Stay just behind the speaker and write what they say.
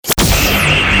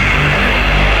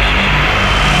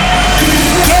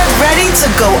to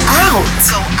go out.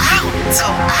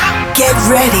 Get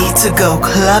ready to go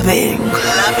clubbing.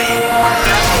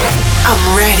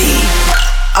 I'm ready.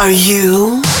 Are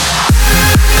you?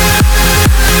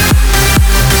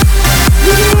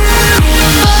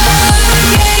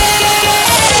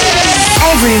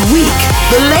 Every week,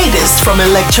 the latest from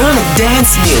electronic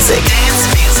dance music.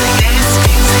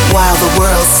 While the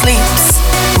world sleeps,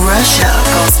 Russia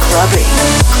goes clubbing.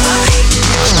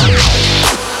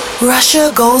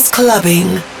 Russia goes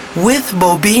clubbing with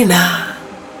Bobina.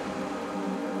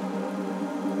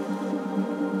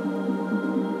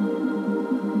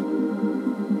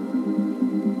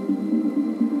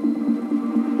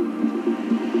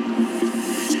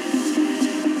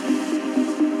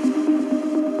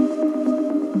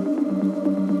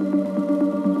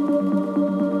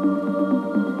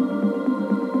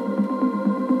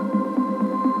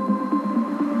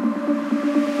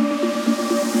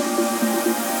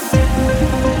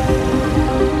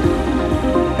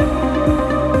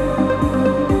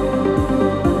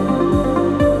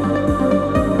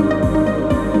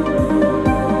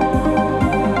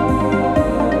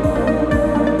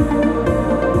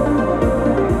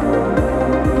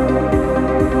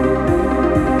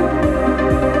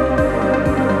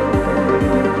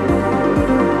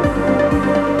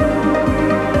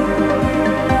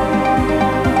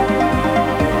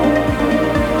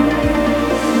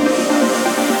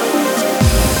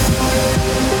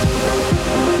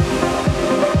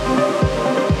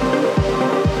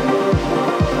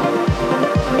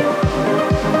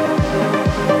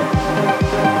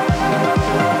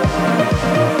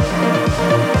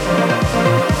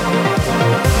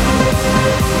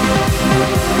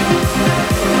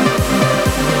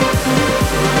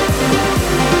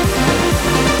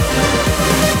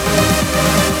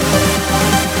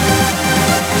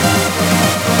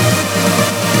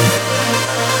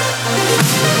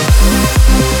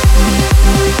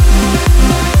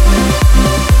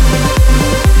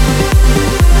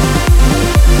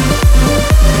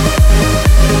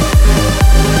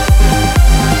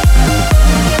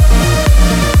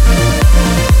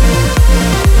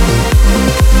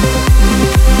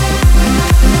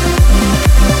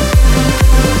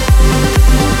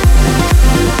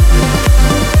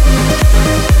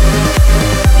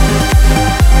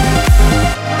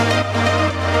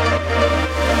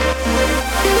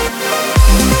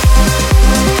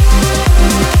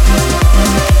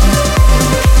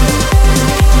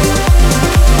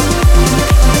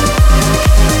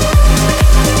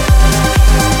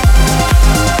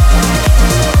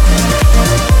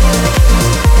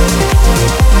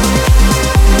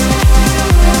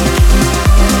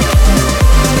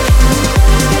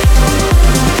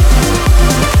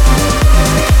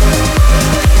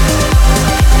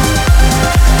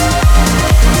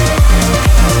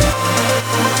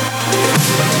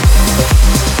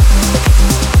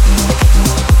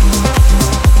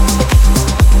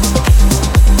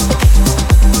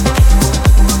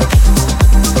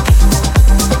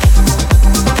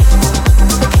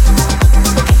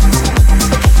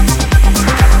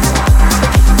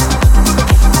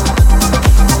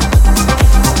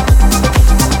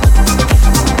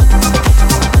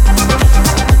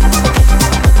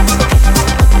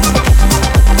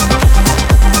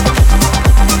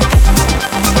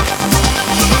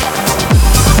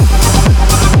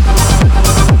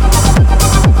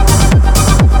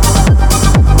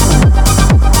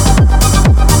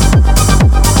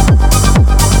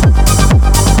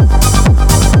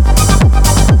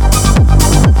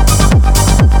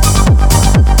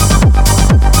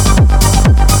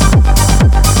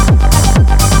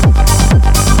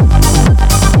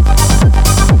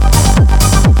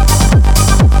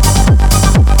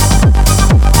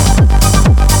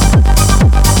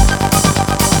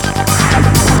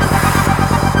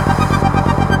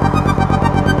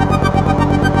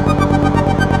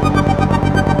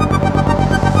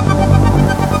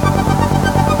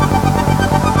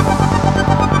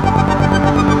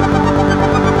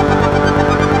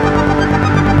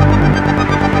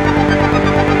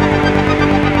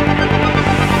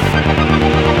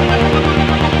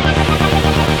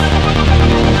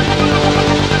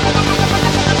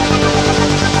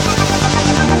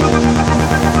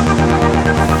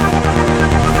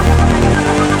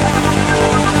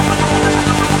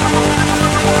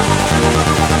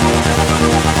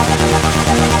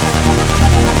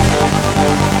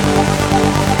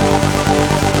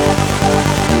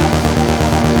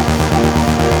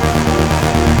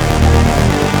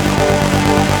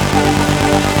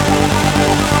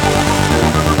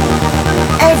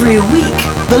 Every week,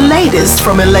 the latest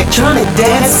from electronic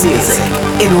dance music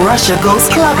in Russia Goes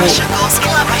Clubbing.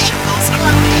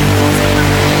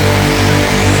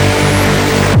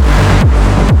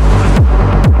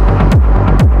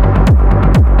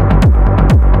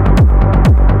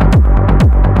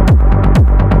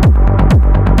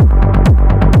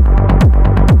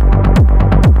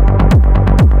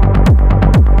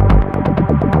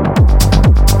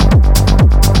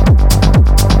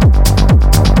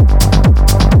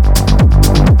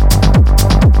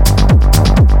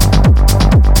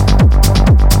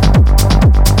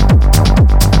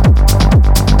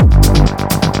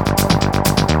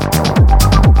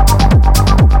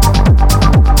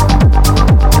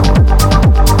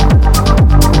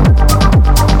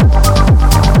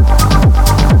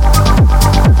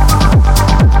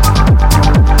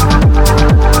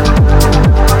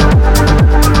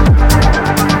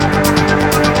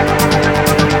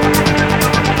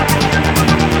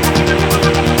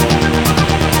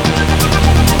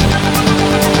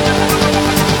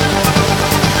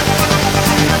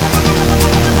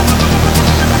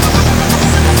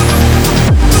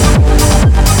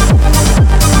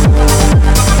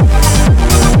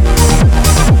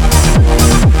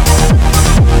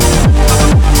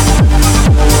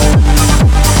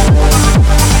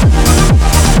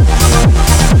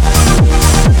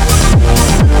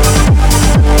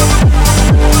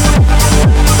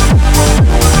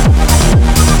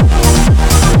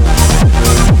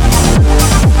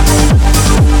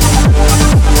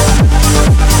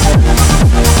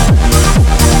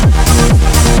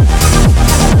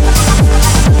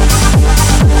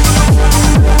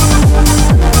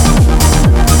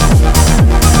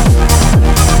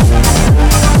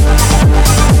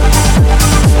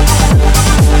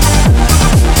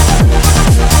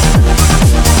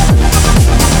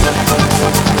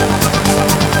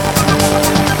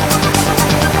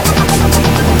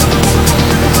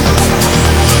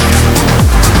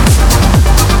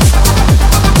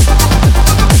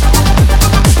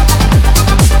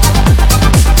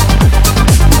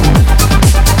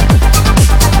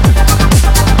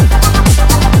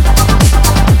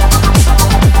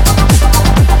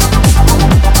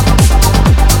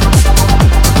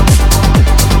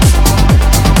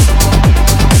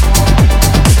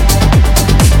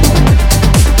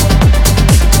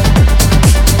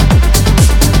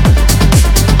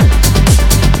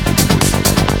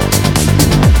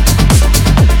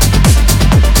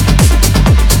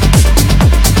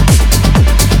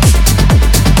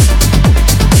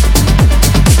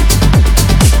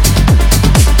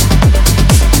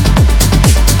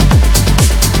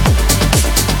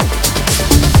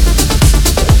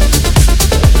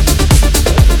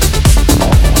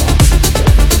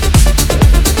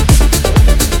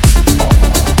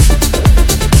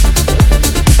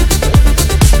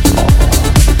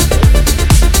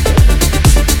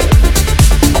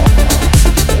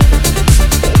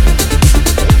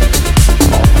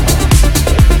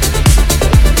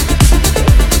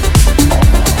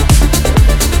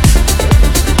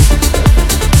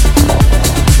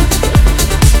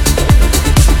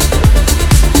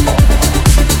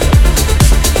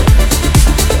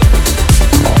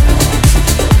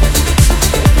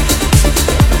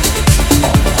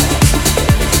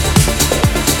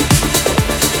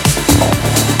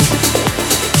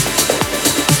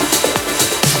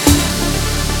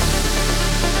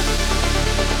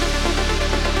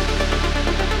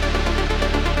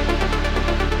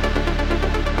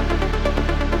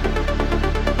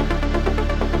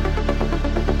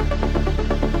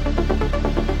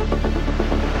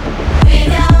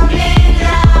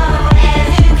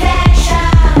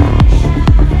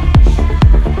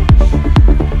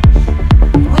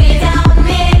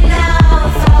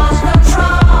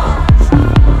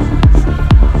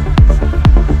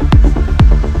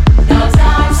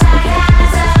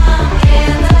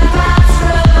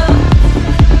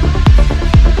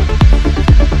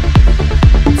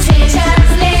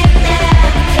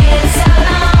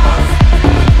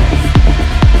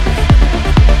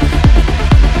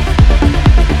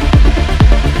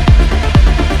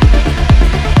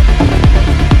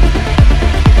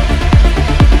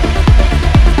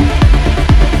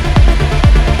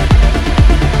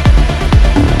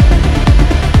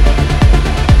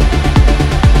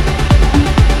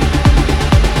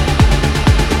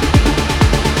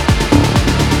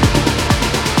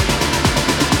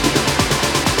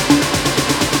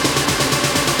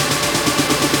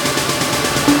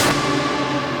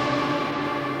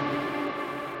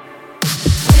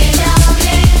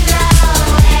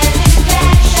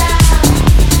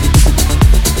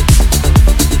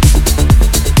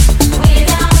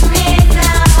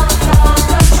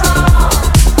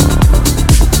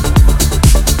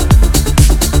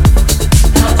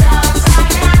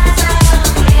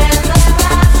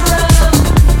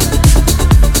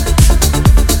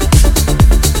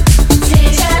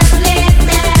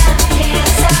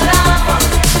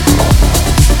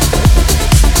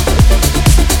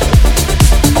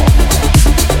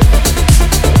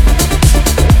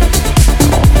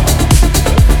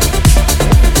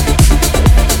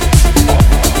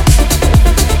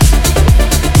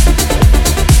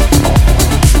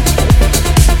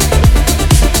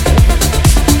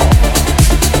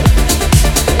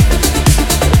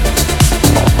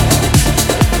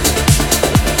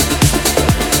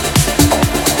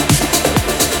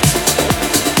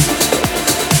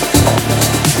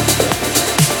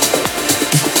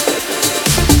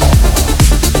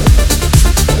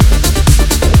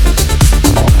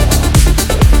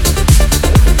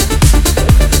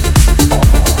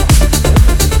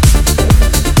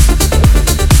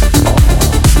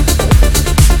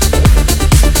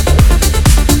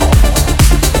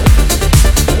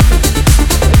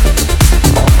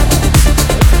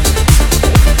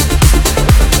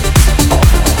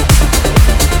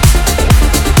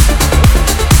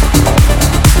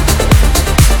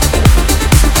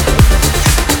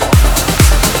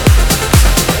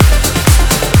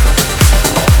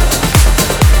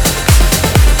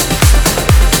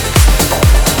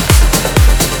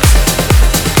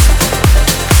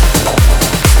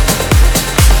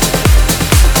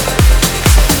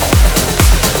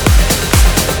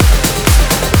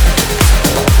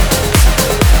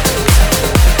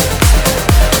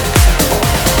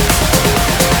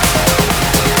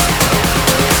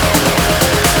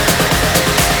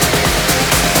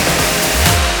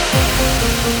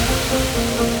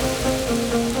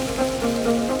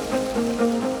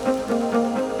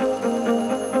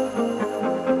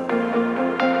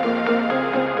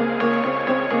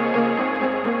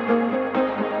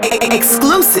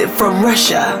 Exclusive from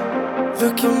Russia.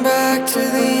 Looking back to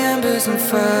the embers and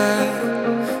fire,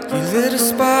 you lit a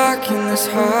spark in this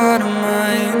heart of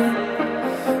mine.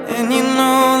 And you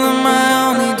know that my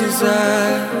only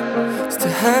desire is to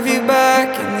have you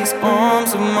back in these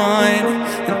arms of mine.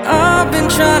 And I've been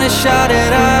trying to shout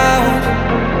it out,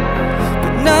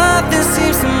 but nothing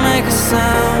seems to make a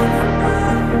sound.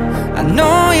 I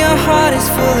know your heart is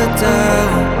full of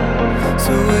doubt,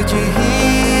 so would you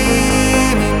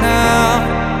hear me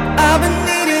now? I've been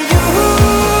needing you,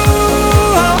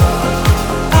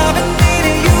 I've been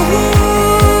needing you,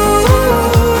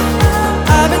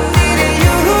 I've been needing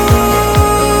you,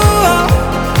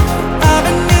 I've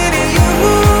been needing you.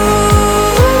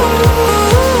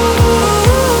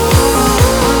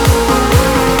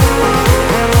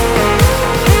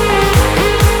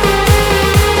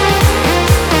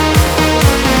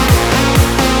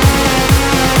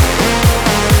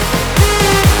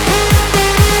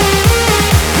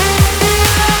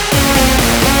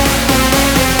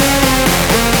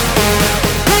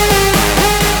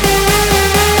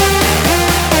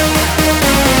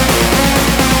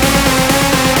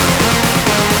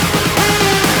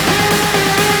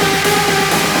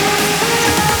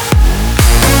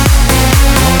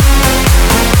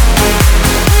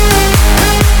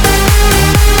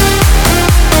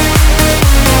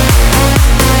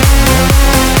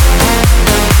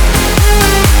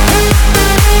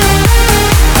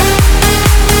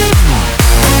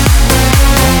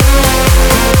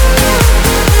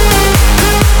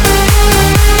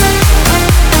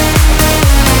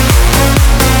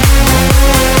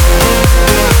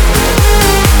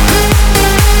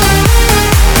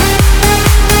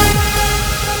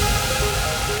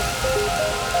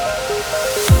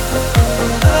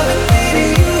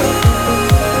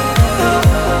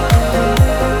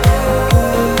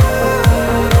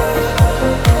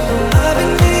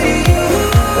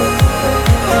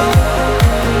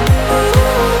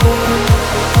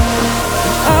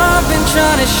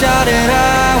 Shout it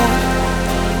out,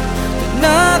 but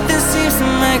nothing seems to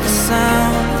make a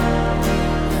sound.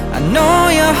 I know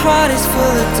your heart is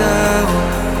full of doubt,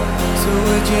 so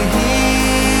would you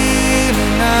hear me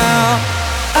now?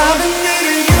 I've been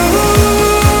needing you,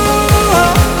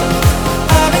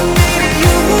 I've been needing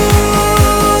you,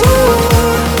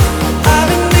 I've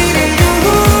been needing you,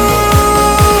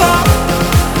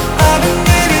 I've been needing you, I've been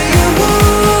needing you.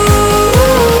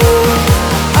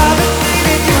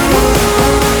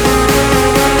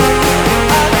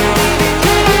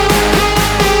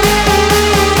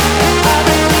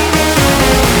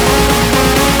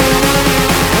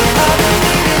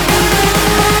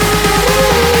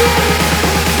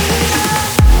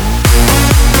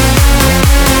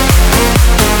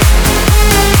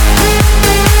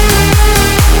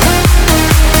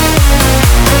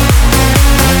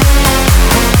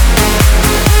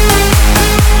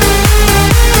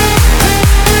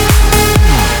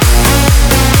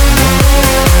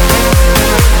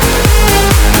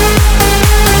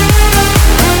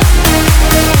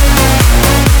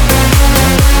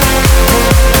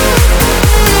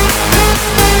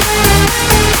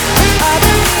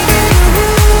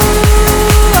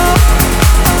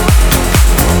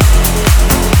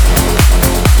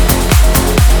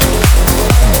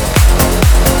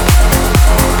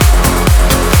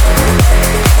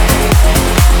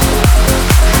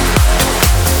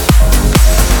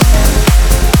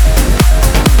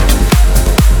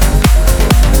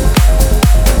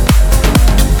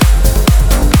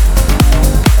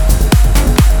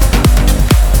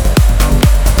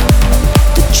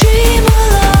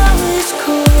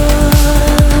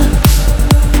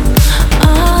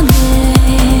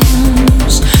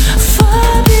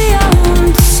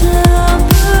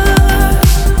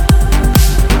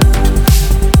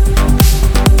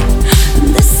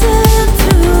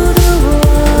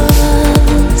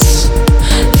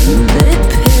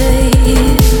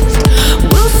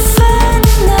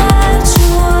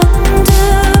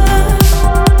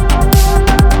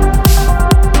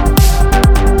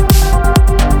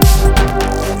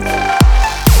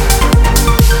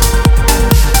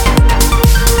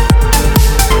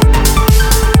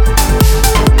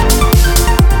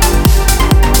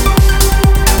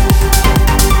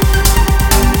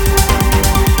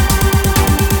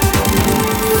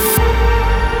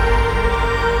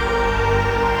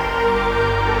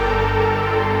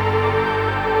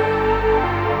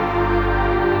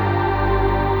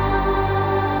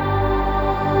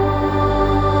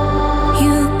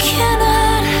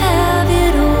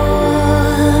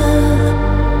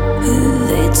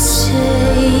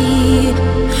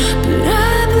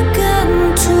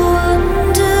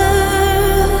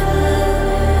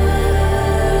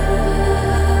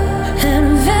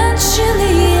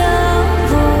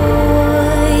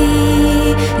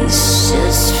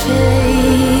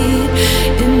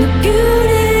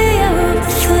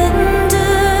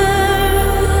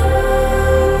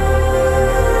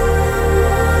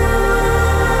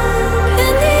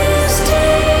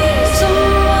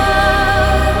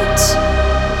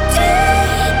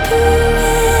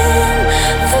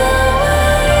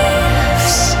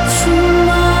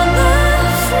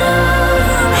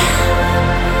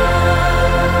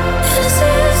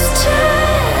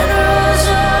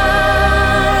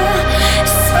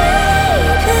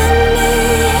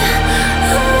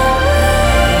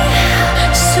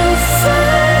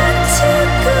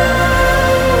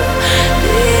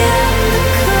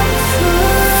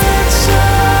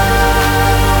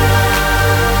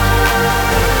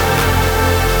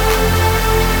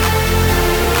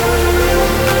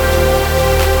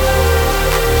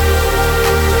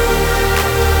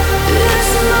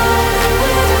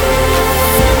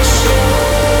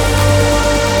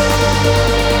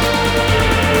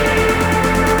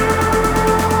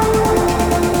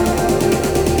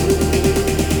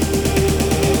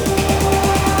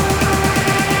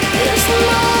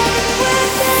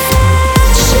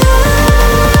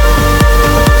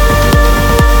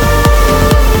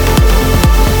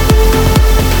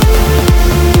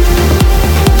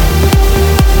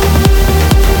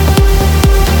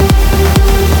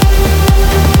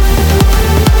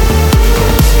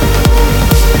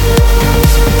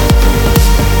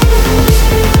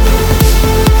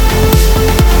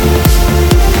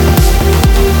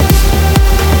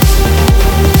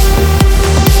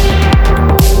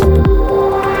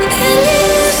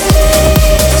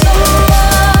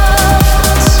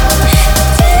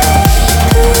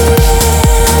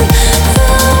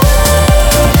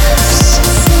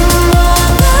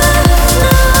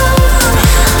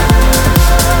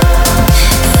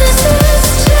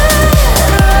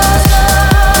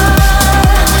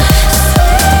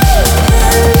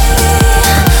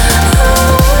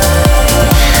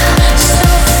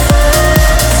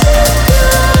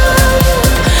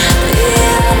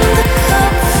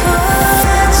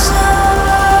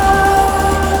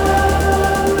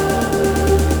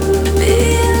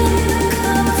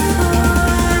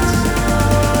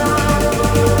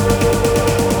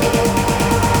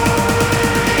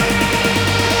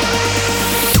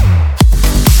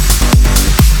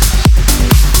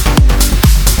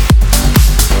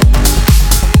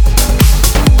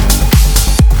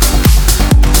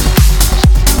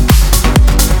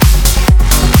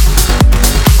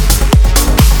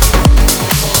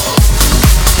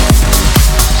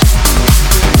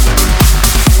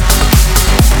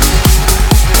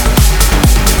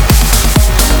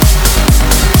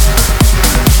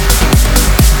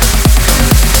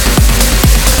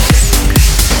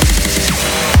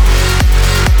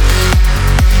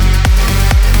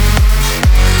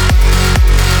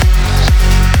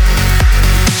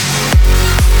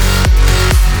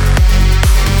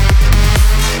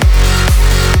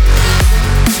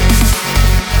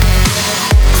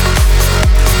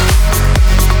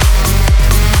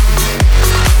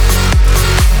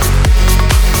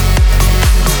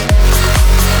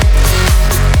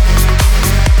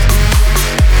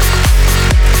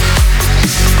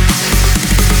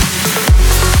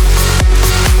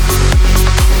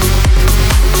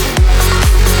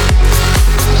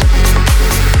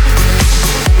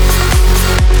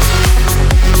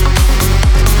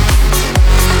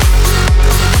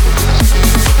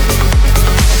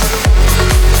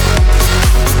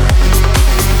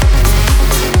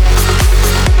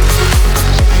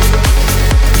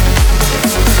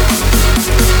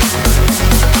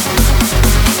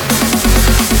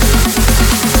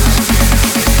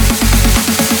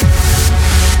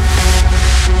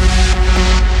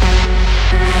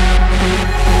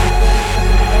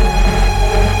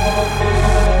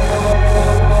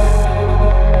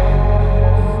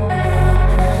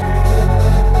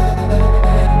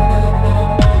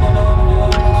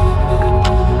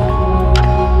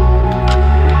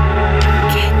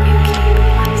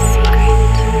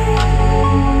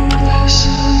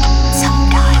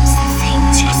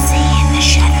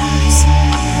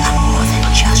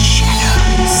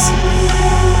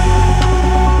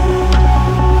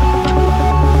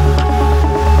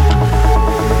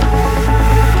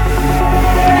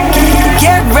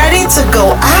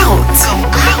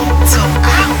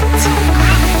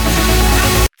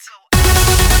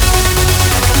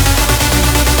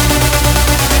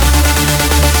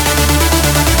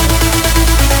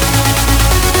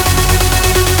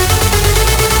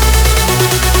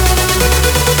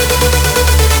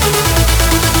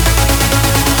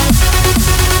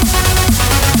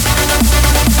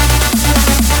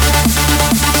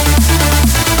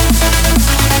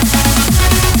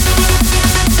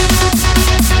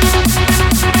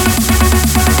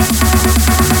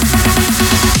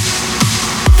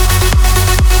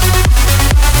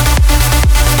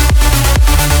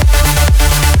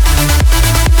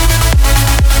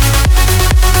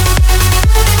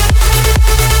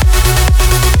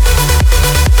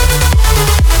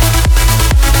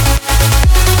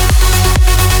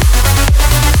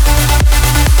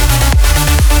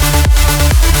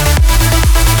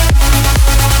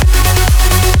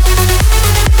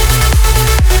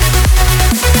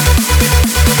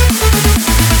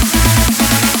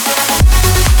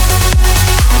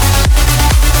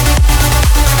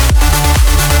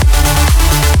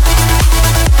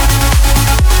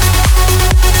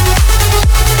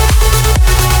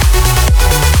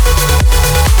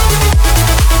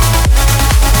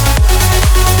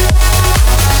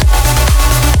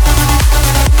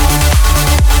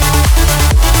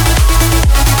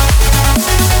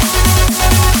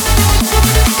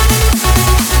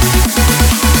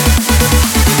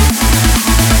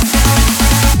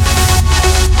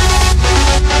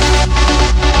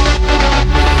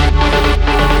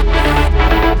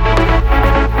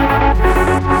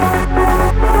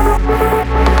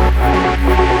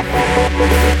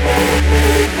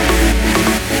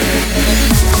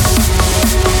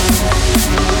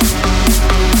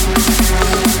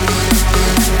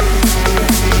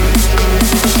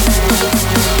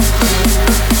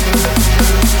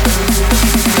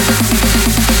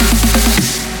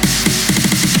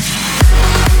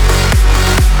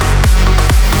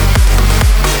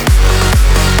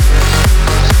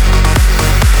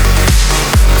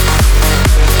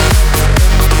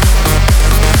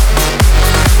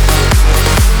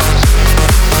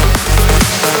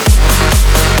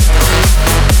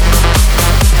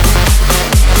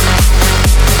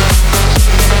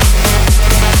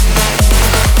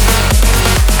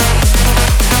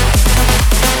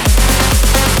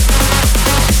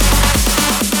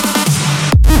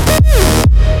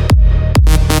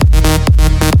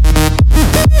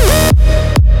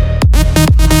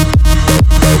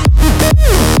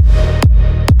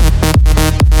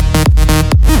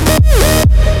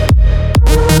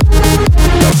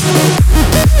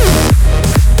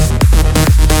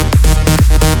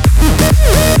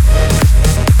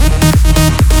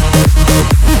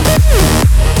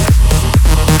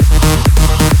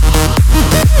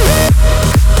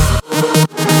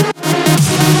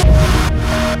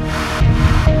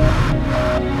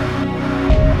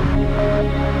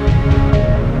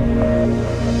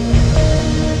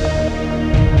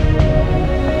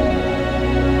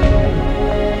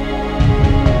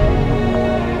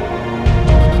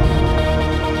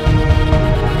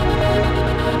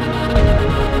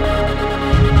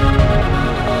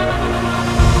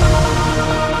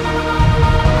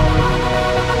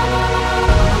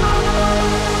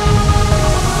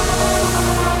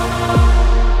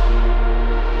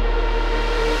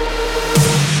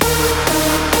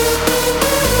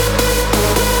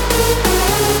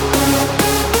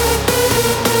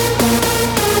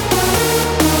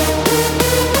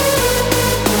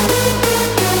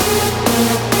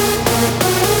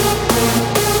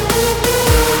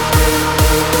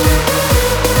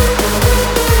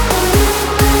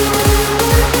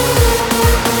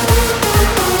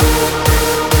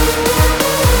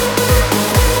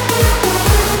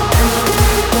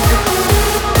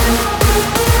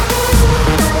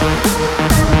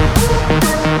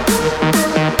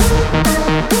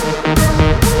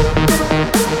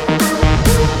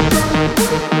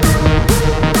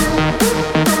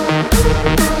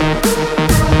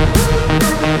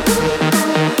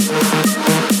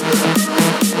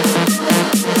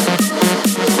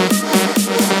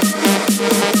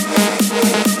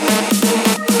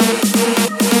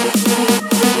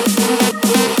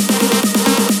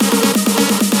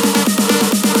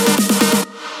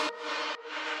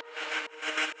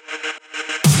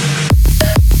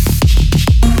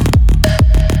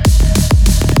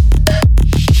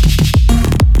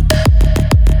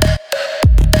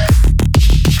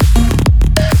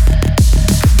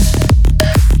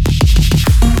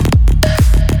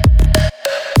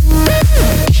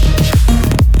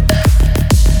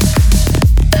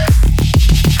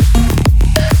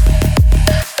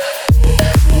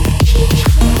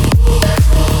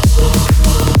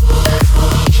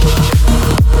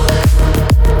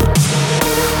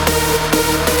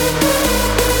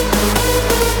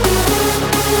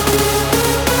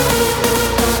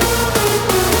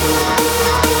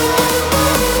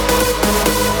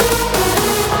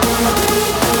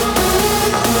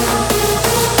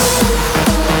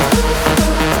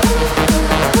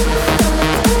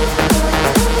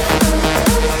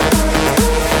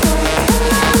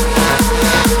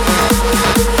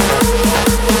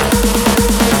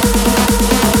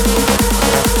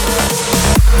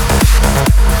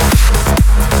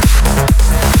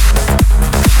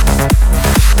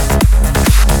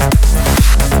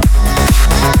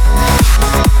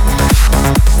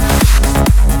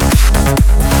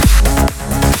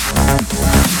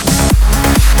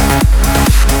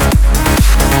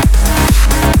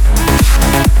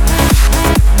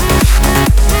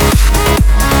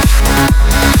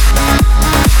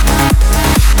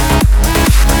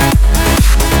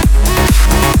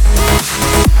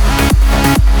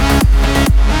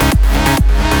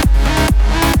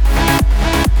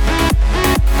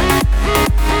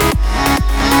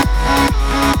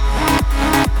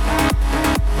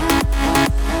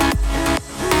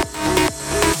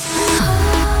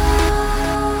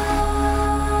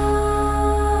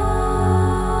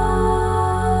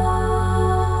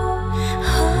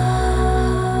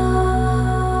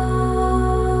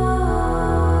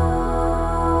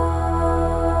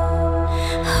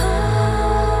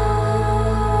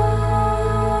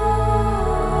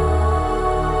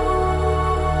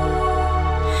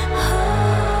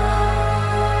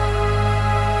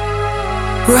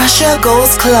 Russia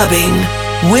Goes Clubbing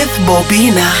with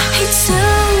Bobina. It's a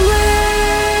way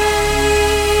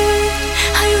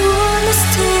I wanna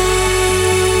stay.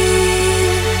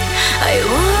 I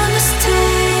wanna stay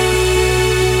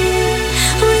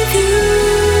with you.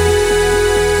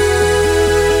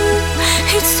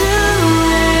 It's a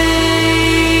way.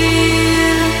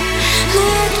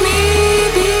 Let me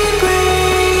be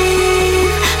brave.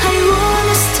 I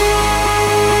wanna stay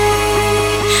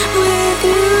with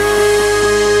you.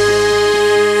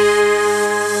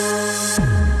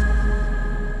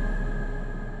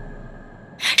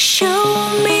 Show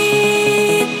me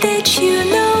that you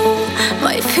know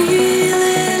my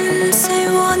feelings. I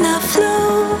wanna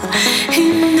flow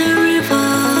in the river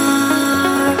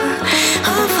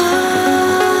of our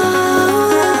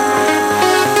love.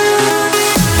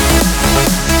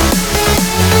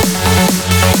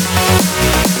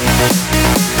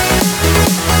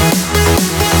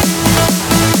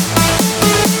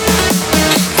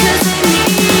 'Cause I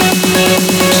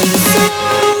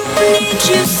need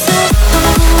you so.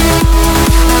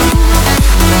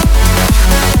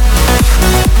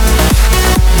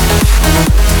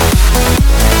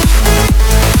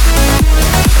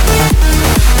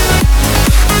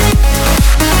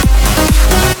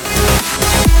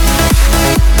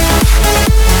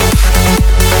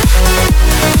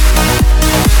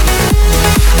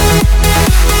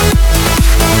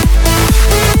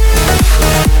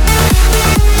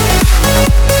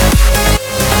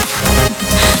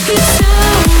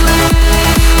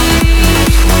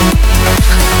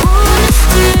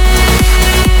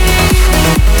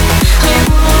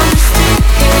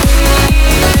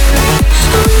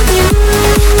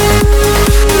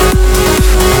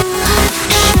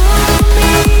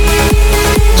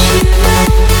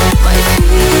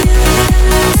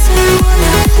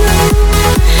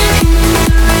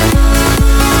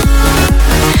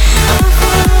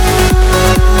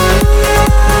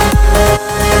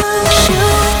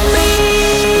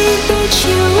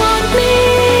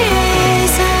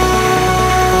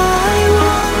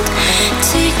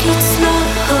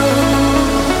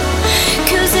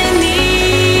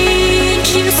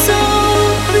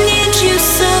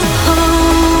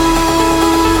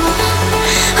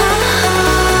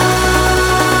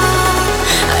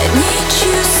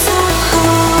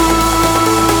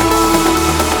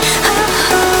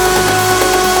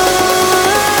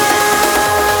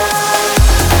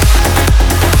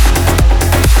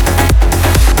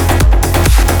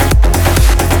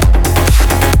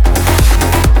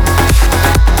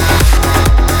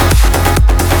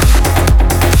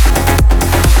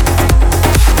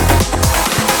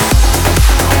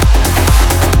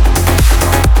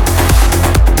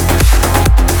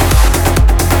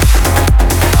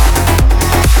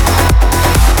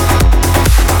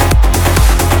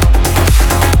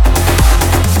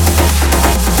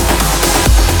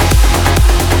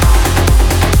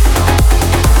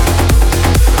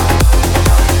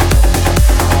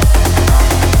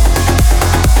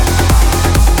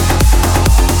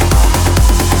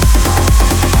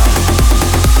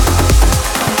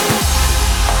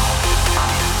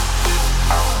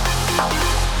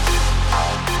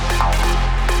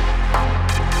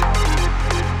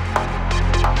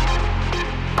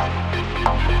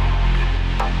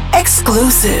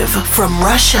 Exclusive from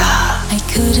Russia. I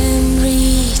couldn't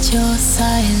read your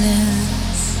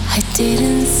silence. I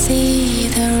didn't see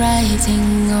the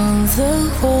writing on the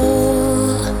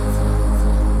wall.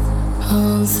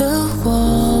 On the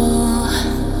wall.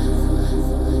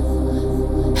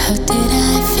 How did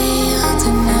I fail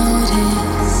to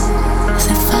notice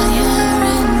the fire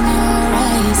in your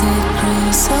eyes? It grew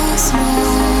so small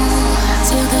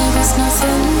till there was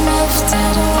nothing left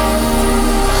at all.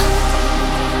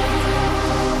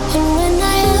 And when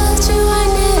I held you, I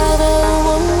never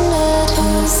wondered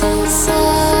who's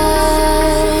inside,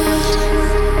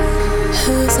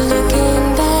 who's looking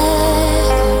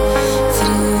back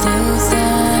through those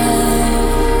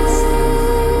eyes.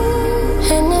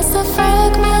 And as the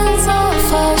fragments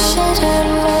of our shattered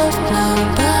love blow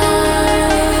by,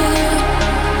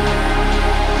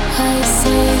 I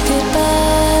say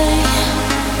goodbye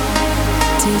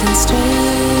to the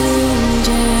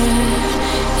stranger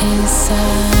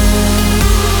inside.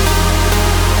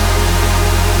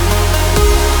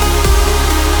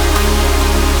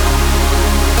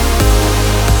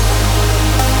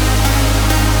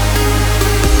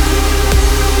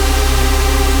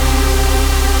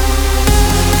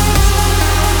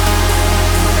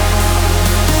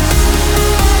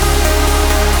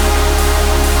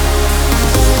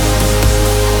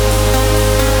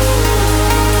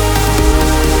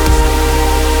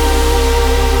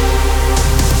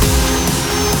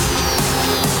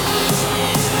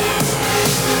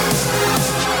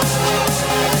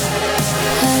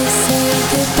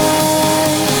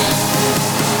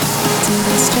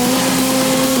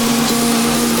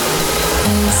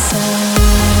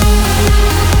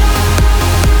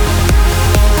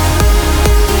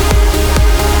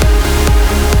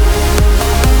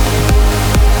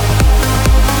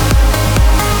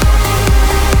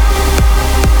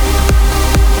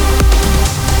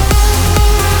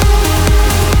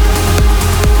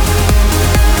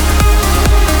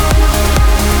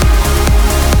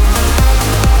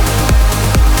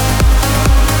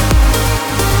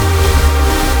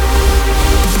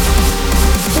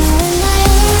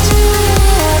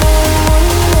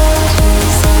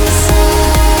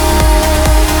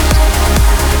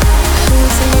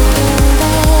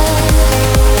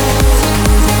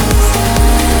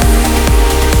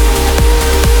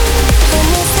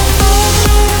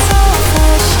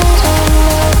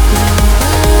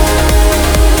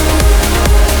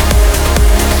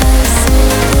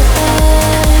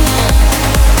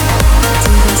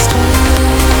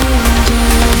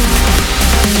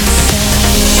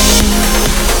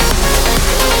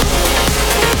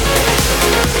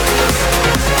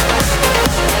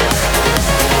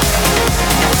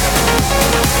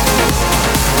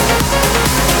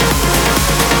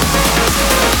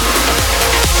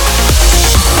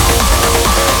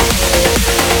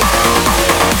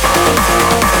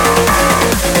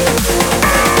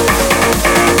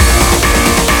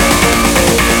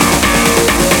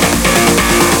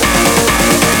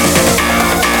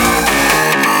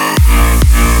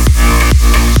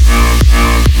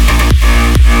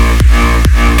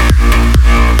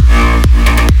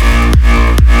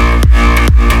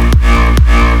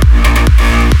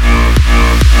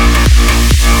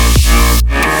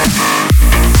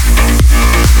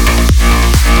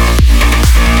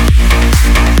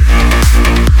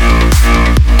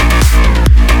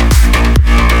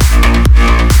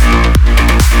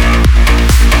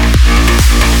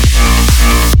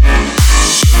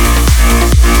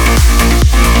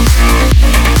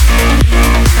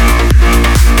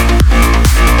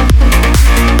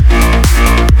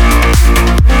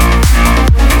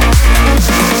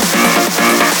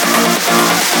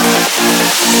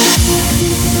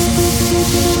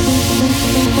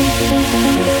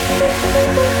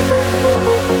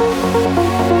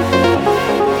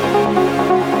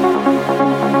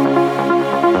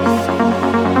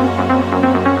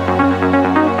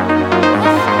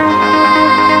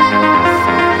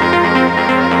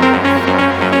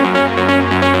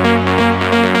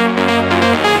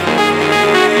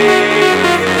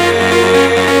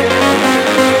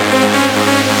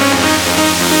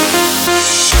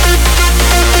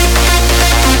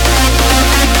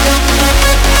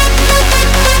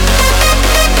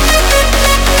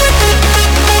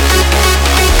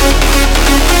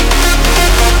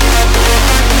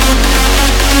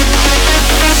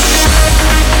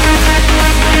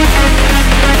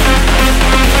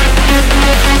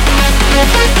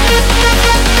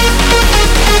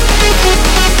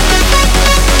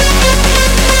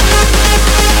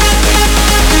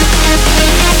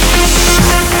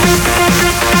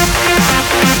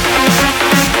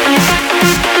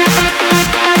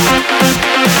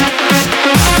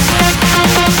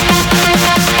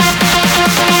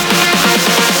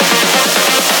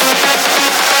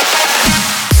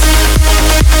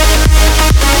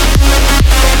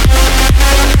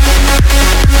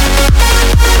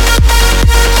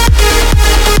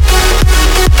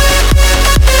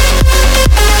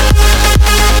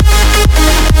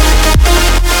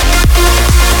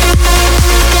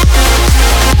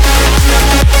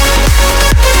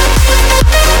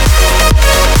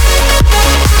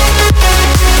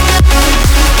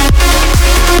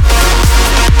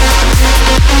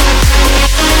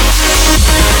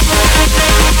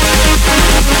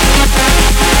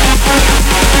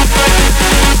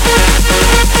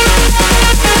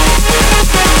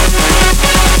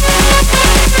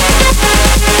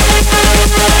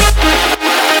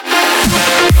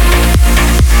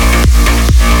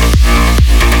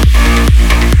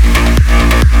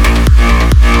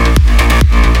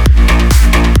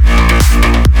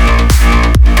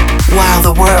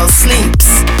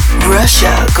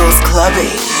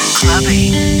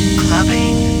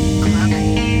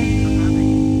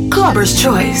 Clubber's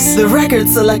Choice, the record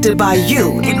selected by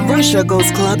you in Russia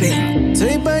Goes Clubbing.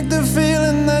 Take back the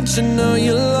feeling that you know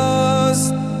you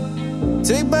lost.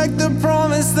 Take back the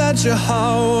promise that your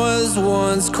heart was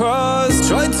once crossed.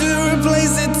 Try to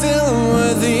replace it till I'm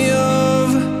worthy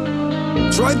of.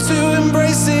 Try to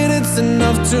embrace it, it's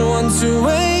enough to want to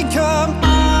wake up.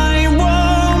 I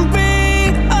won't be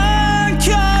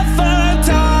uncovered.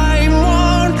 Time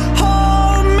won't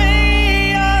hold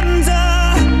me under.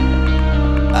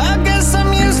 I guess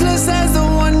I'm useless as the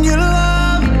one you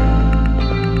love.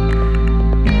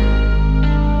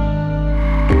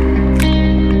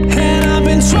 And I've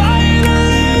been trying to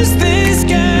lose this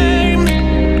game.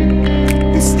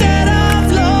 Instead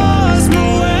I've lost my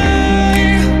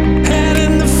way. And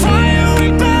in the fire we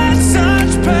burn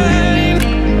such pain.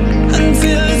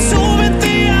 Until it's over,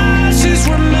 the ashes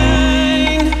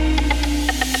remain.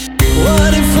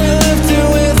 What if we left it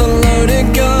with unloaded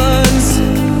guns?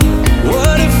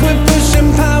 What if we're pushing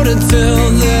powder till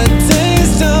the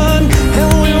day's done?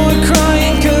 And we were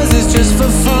crying cause it's just for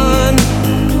fun.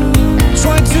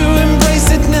 Try to embrace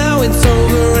it now, it's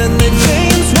over and the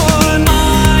game's won.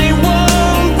 I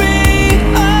won't be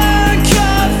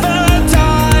uncovered.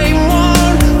 Time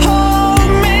won't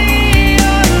hold me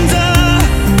under.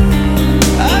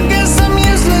 I guess I'm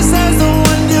useless as the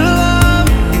one you love.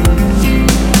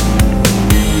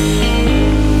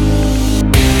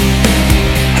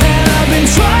 And I've been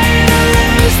trying to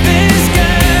lose this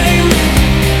game.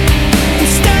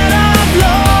 Instead I've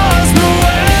lost my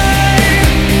way.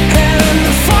 And in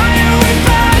the fire we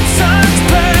burn such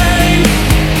pain.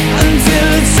 Until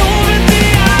it's over, the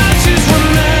ashes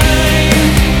remain.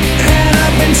 And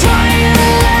I've been trying to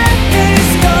let this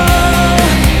go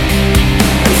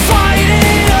and fight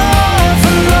it off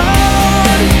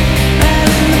alone. And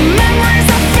in the memories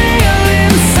I feel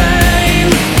insane.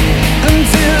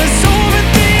 Until it's over,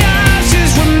 the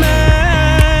ashes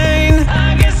remain. I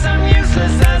guess I'm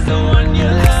useless as the one you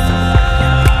love.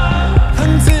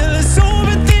 Until it's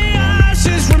over, the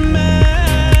ashes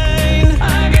remain.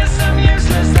 I guess I'm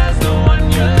useless as the one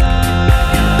you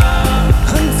love.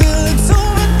 Until it's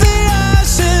over, the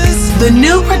ashes. The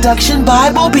new production by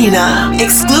Bobina,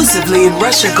 exclusively in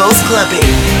Russia Goes Clubbing.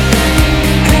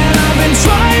 And I've been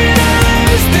trying to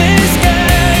lose this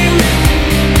game.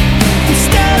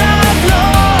 Instead I've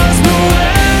lost my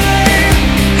way.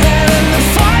 And in the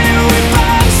fire we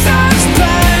burn such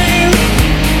pain.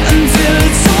 Until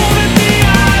it's over, the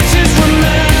ashes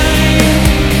remain.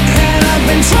 And I've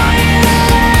been trying to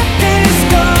let this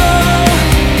go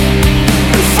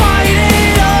and fight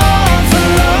it off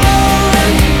alone.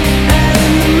 And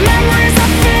in the memories I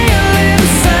feel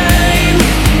insane.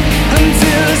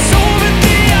 Until it's over,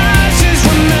 the ashes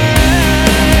remain.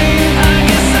 I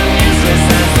guess I'm useless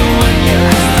as the one you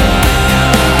love.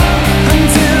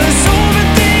 Until it's over,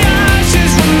 the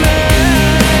ashes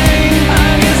remain. I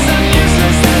guess I'm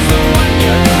useless as the one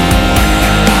you love.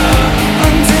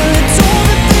 Until it's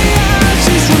over, the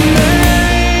ashes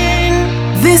remain.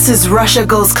 This is Russia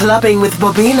Goes Clubbing with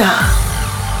Bobina.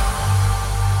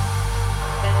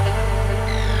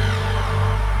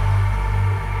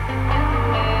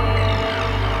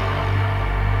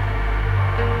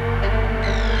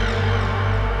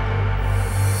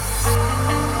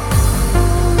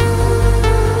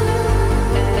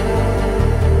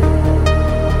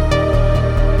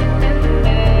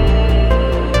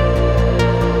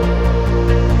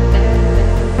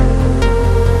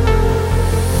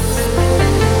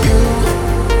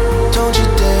 Don't you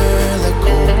dare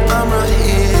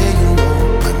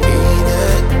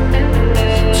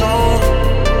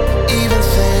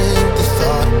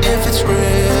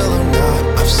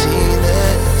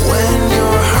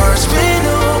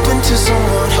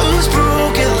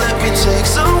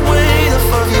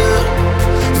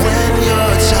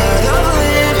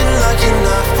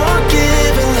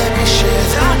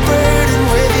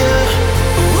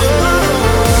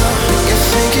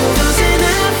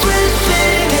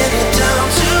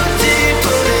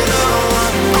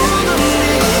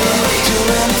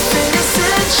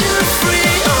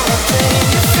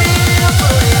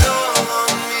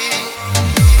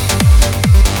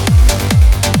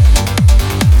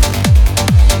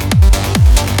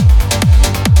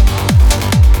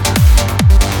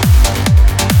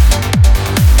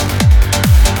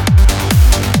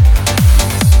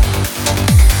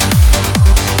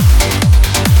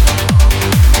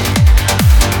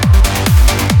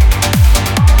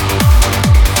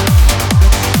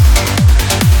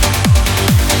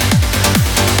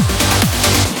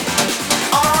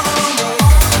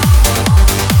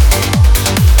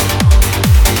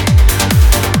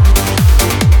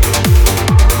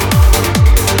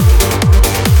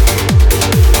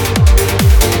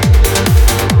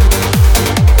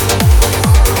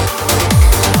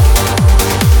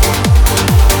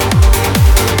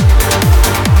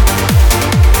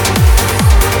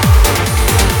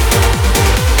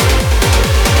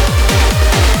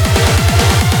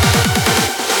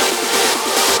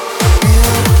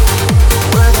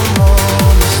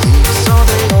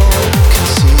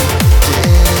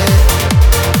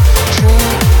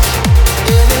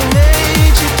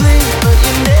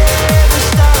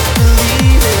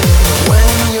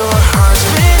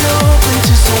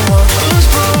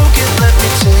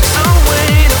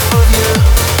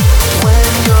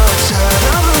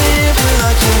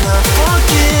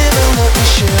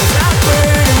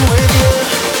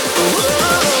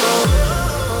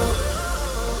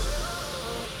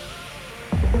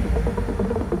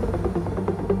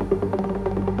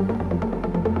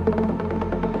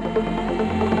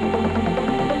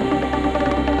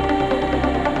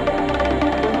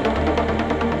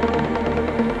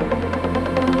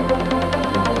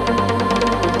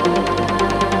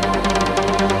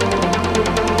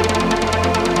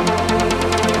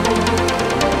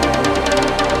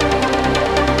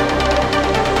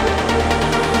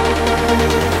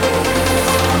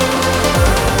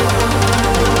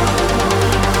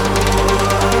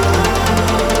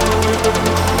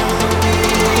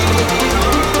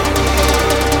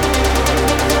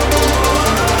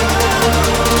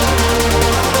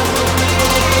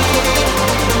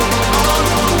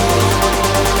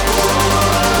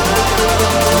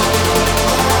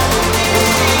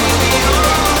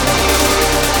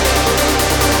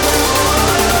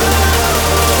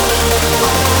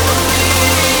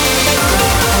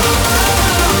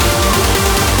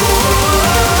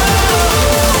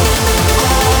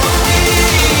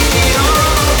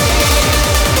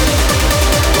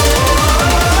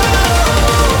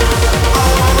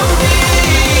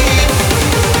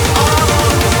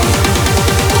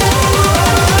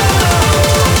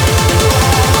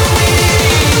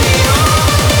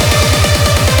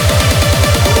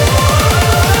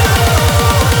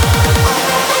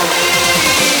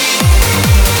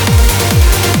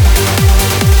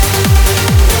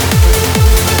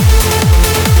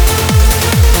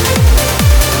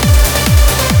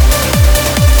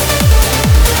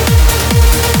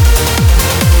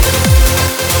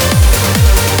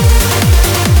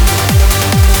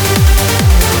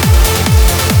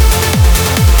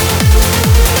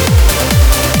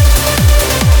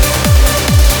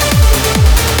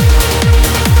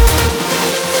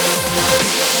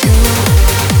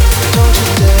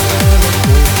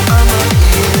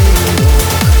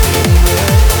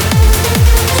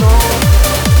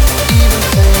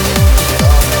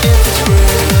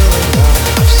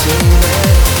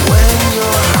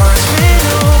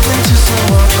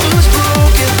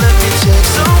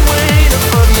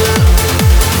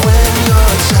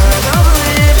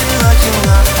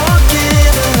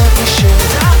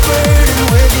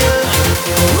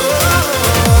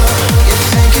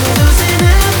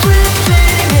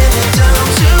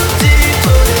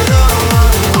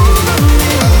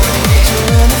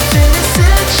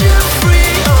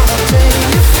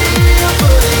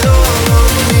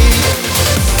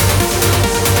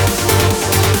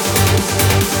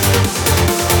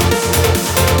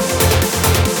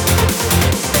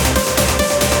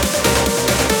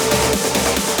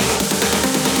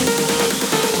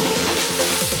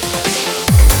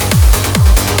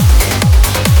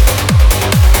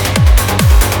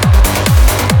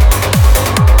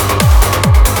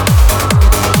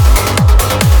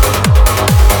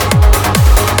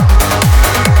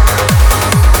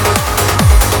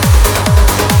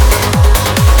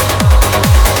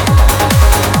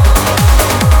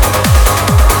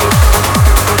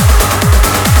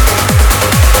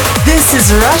This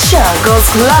is Russia Goes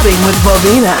Clubbing with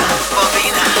Bobina.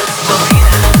 Bobina,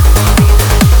 Bobina.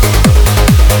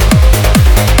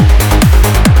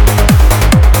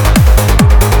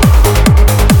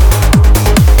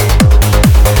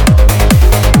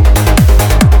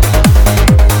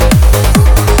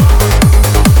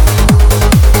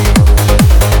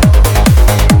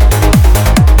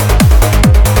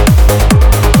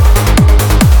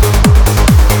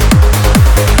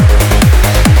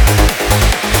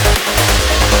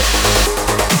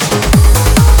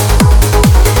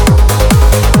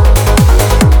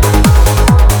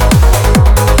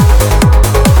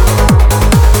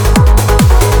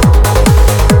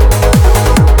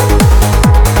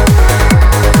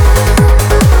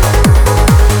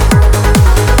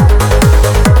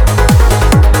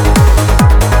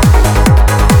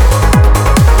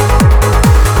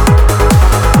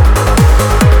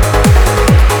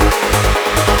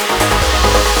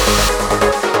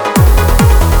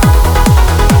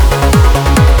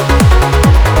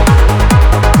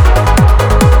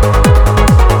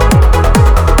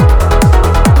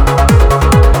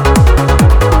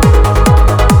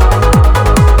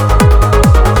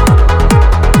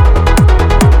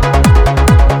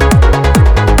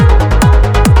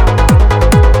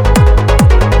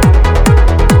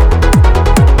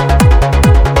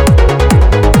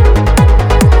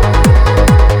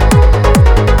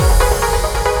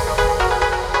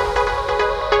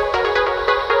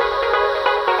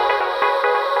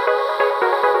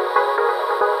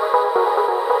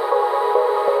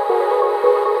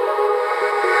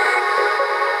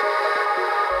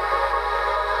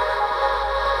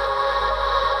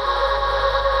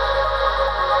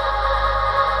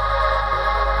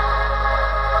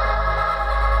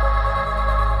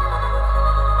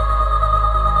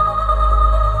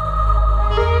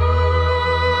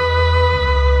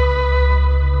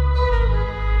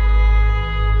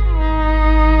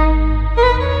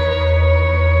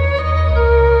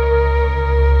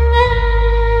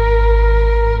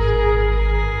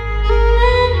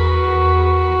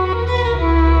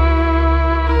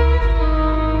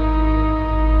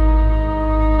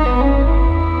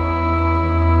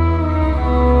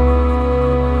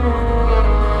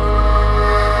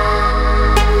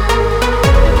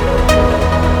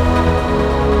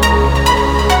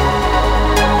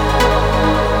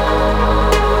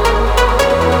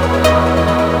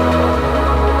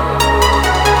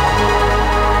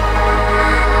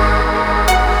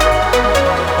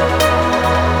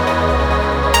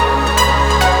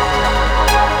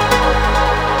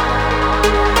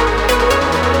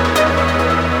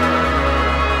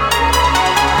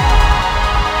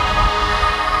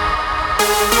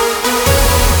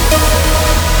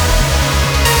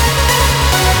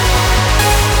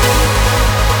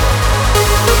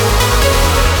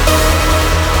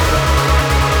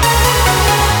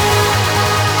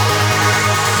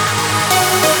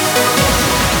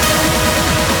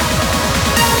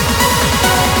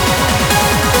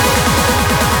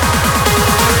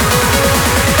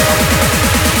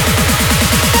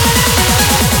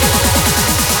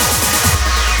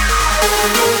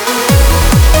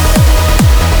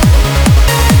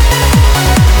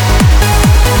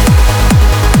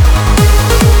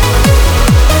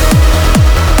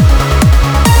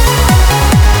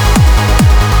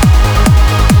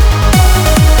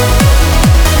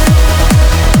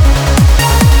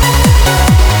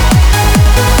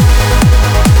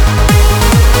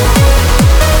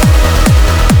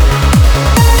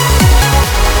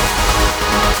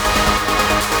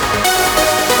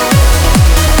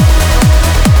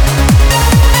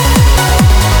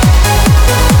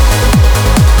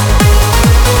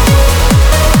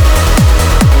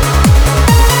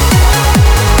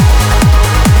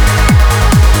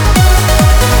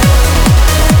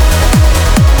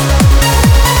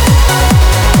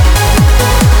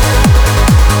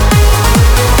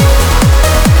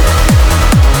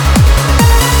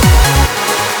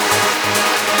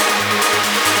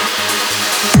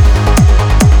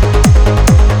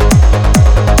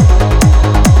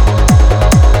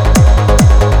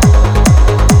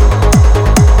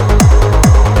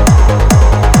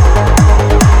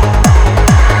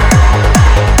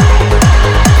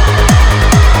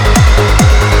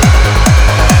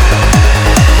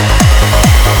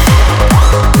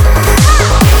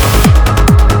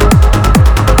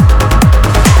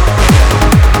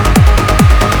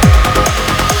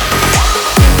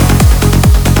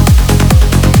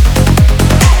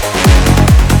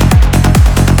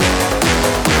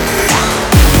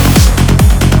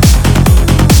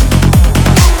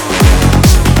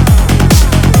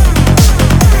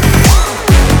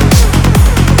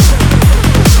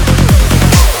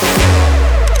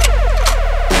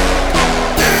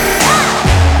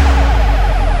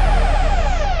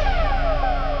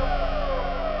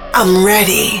 I'm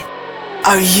ready.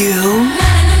 Are you?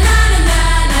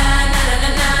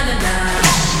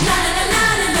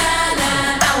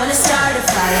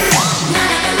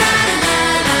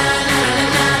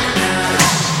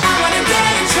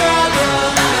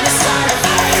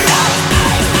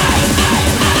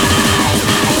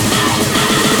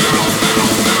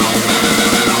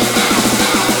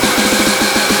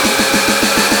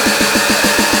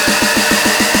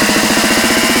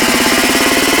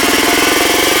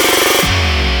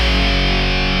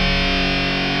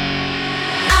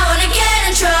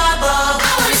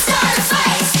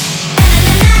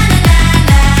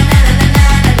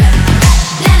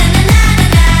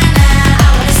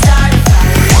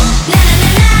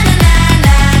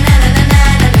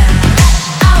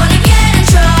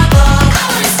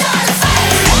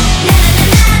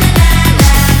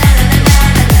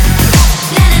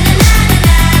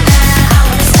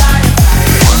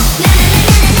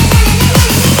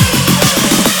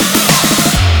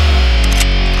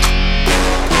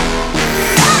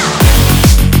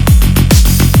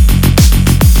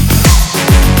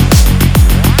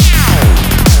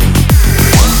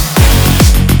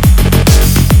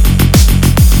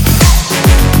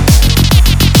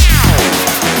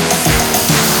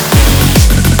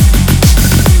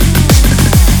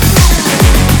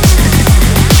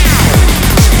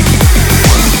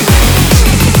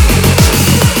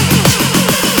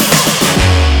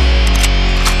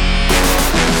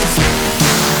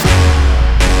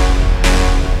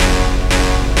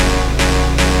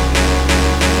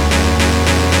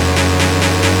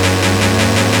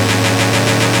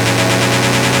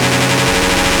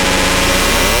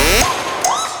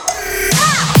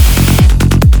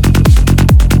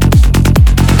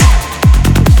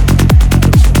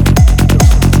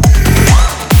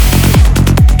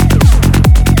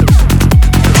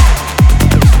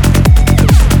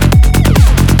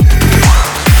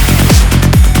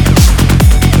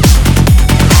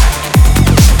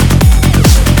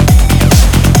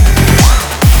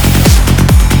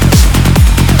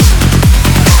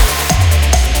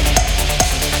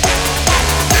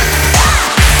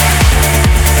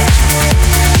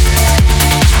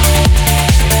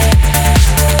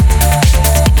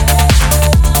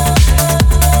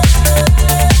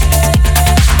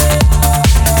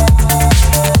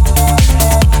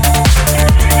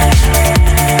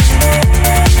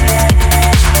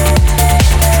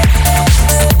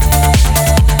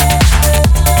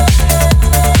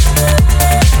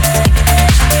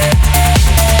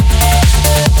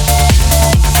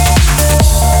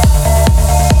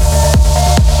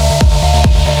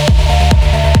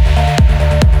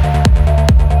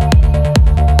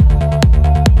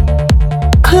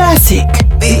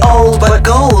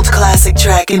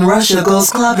 In Russia goes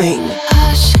clubbing.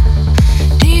 Hush,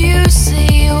 do you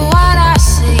see what I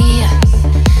see?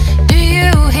 Do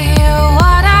you hear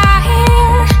what I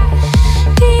hear?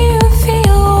 Do you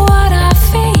feel what I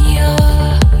feel?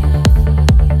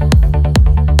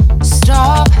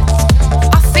 Stop,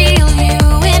 I feel you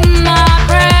in my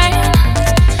brain.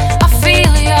 I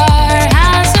feel your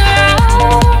hands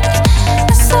around.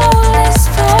 My soul is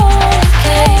full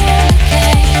again.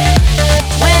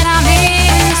 When I'm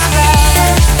in this world,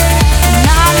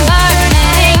 I'm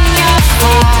burning your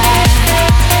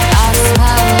fire.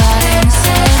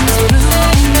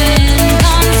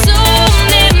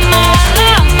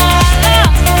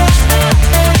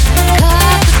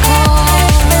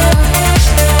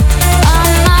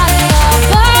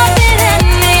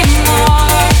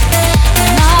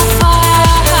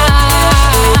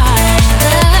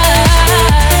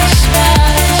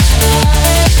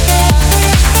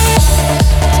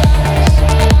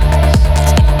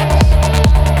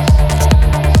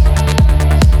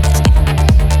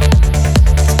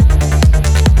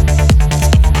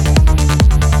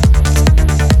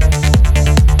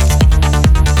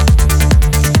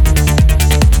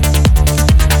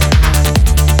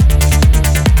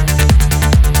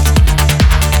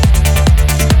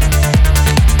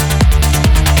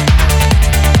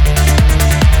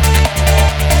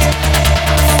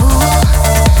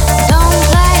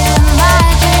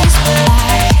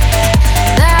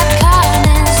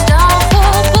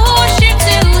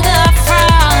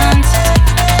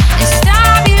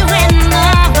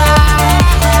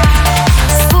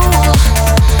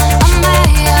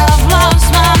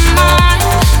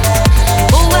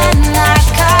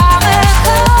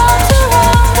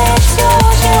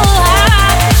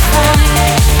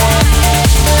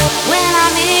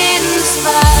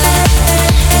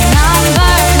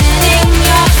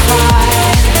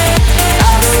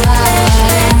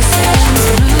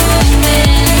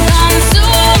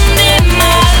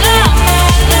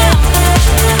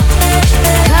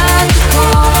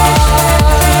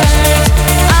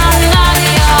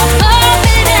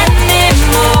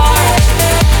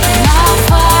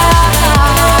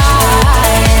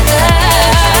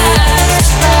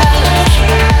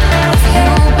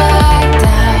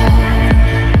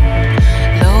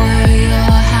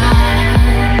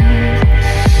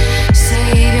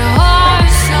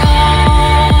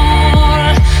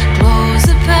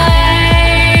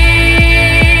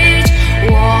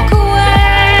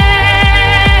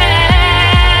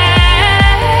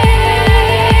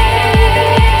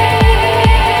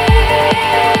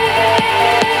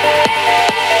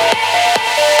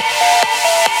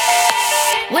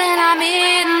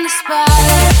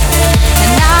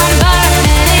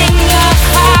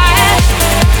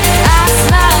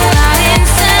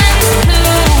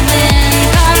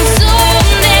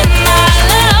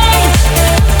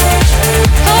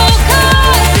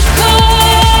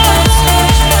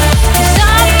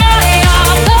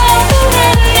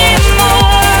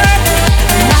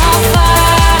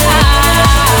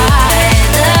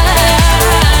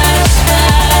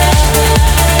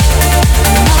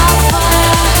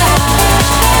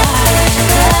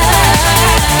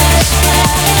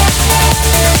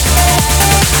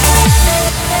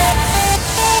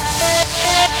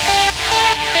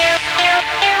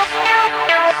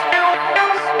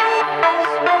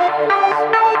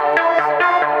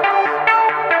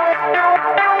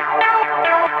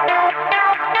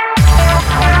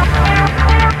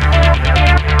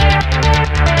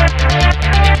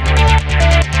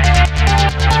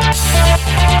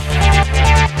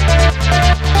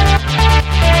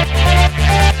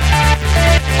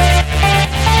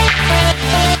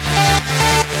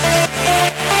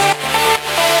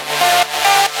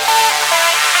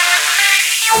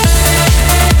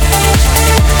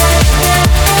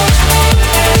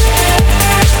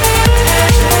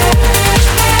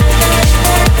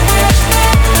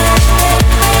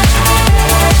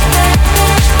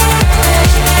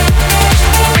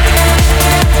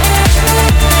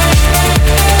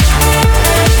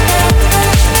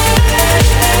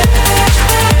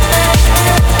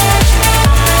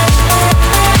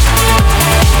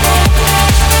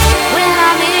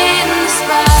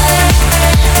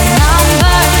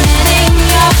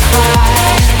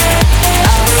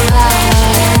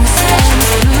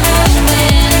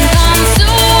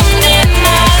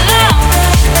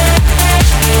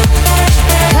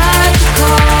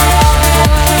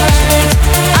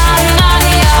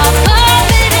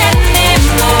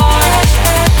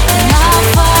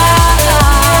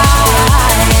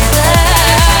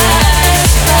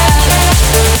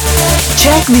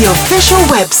 The official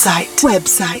website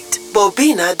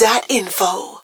bobina.info.